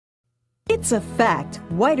It's a fact.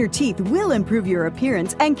 Whiter teeth will improve your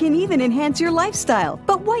appearance and can even enhance your lifestyle.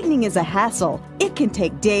 But whitening is a hassle. It can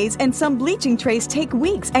take days, and some bleaching trays take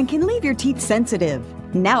weeks and can leave your teeth sensitive.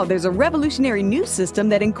 Now there's a revolutionary new system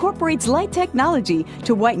that incorporates light technology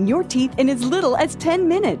to whiten your teeth in as little as 10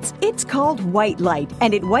 minutes. It's called White Light,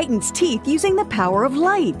 and it whitens teeth using the power of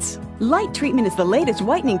light. Light treatment is the latest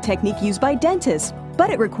whitening technique used by dentists, but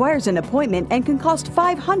it requires an appointment and can cost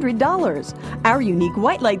 $500. Our unique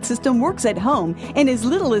White Light system works at home in as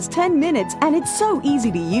little as 10 minutes, and it's so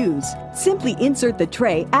easy to use. Simply insert the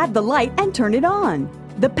tray, add the light, and turn it on.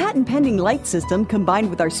 The patent-pending light system, combined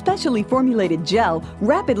with our specially formulated gel,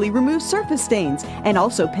 rapidly removes surface stains and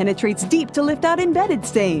also penetrates deep to lift out embedded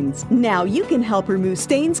stains. Now you can help remove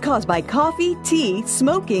stains caused by coffee, tea,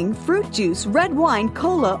 smoking, fruit juice, red wine,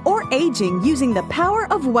 cola, or aging using the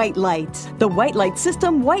power of White Light. The White Light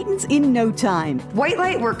system whitens in no time. White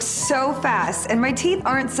Light works so fast, and my teeth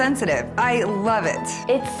aren't sensitive. I love it.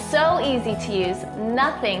 It's so easy to use.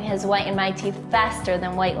 Nothing has whitened my teeth faster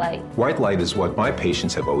than White Light. White Light is what my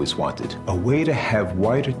patients have always wanted. A way to have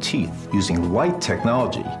whiter teeth using light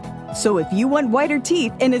technology. So if you want whiter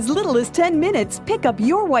teeth in as little as 10 minutes, pick up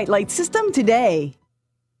your White Light system today.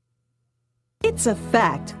 It's a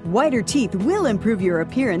fact. Whiter teeth will improve your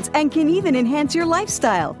appearance and can even enhance your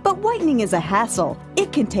lifestyle. But whitening is a hassle.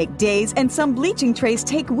 It can take days, and some bleaching trays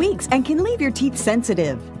take weeks and can leave your teeth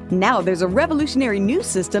sensitive. Now there's a revolutionary new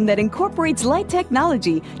system that incorporates light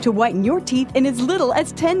technology to whiten your teeth in as little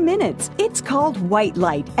as 10 minutes. It's called White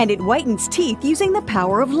Light, and it whitens teeth using the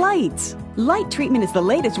power of light. Light treatment is the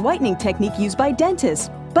latest whitening technique used by dentists,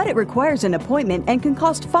 but it requires an appointment and can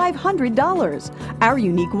cost $500. Our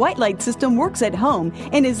unique White Light system works at home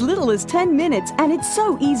in as little as 10 minutes, and it's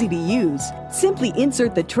so easy to use. Simply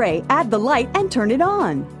insert the tray, add the light, and turn it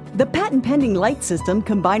on. The patent-pending light system,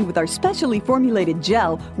 combined with our specially formulated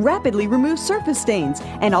gel, rapidly removes surface stains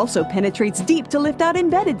and also penetrates deep to lift out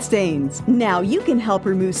embedded stains. Now you can help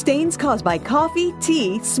remove stains caused by coffee,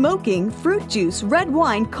 tea, smoking, fruit juice, red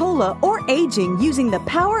wine, cola, or aging using the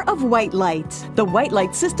power of White Light. The White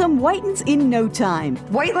Light system whitens in no time.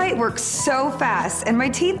 White Light works so fast, and my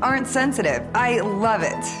teeth aren't sensitive. I love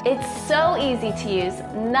it. It's so easy to use.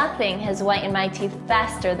 Nothing has whitened my teeth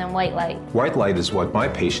faster than White Light. White Light is what my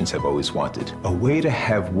patients have always wanted. A way to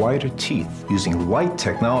have whiter teeth using light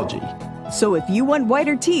technology. So if you want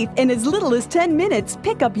whiter teeth in as little as 10 minutes,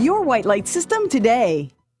 pick up your White Light system today.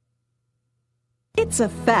 It's a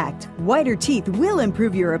fact. Whiter teeth will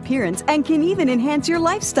improve your appearance and can even enhance your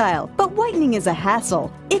lifestyle. But whitening is a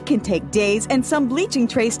hassle. It can take days, and some bleaching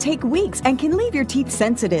trays take weeks and can leave your teeth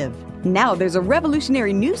sensitive. Now there's a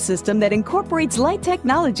revolutionary new system that incorporates light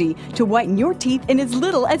technology to whiten your teeth in as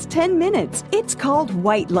little as 10 minutes. It's called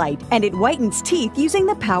White Light, and it whitens teeth using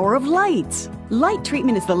the power of light. Light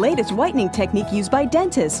treatment is the latest whitening technique used by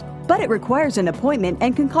dentists, but it requires an appointment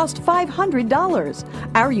and can cost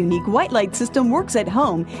 $500. Our unique White Light system works at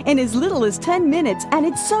home in as little as 10 minutes, and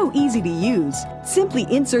it's so easy to use. Simply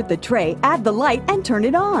insert the tray, add the light, and turn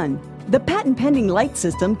it on. The patent-pending light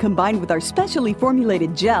system, combined with our specially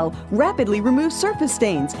formulated gel, rapidly removes surface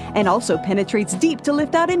stains and also penetrates deep to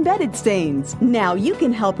lift out embedded stains. Now you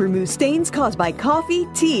can help remove stains caused by coffee,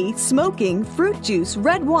 tea, smoking, fruit juice,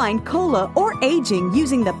 red wine, cola, or aging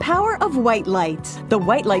using the power of White Light. The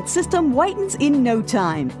White Light system whitens in no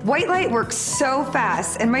time. White Light works so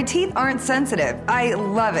fast, and my teeth aren't sensitive. I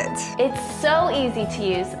love it. It's so easy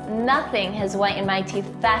to use. Nothing has whitened my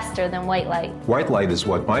teeth faster than White Light. White Light is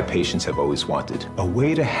what my patients have always wanted. A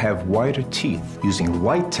way to have whiter teeth using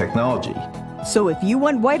light technology. So if you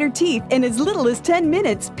want whiter teeth in as little as 10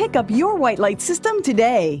 minutes, pick up your White Light system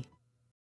today.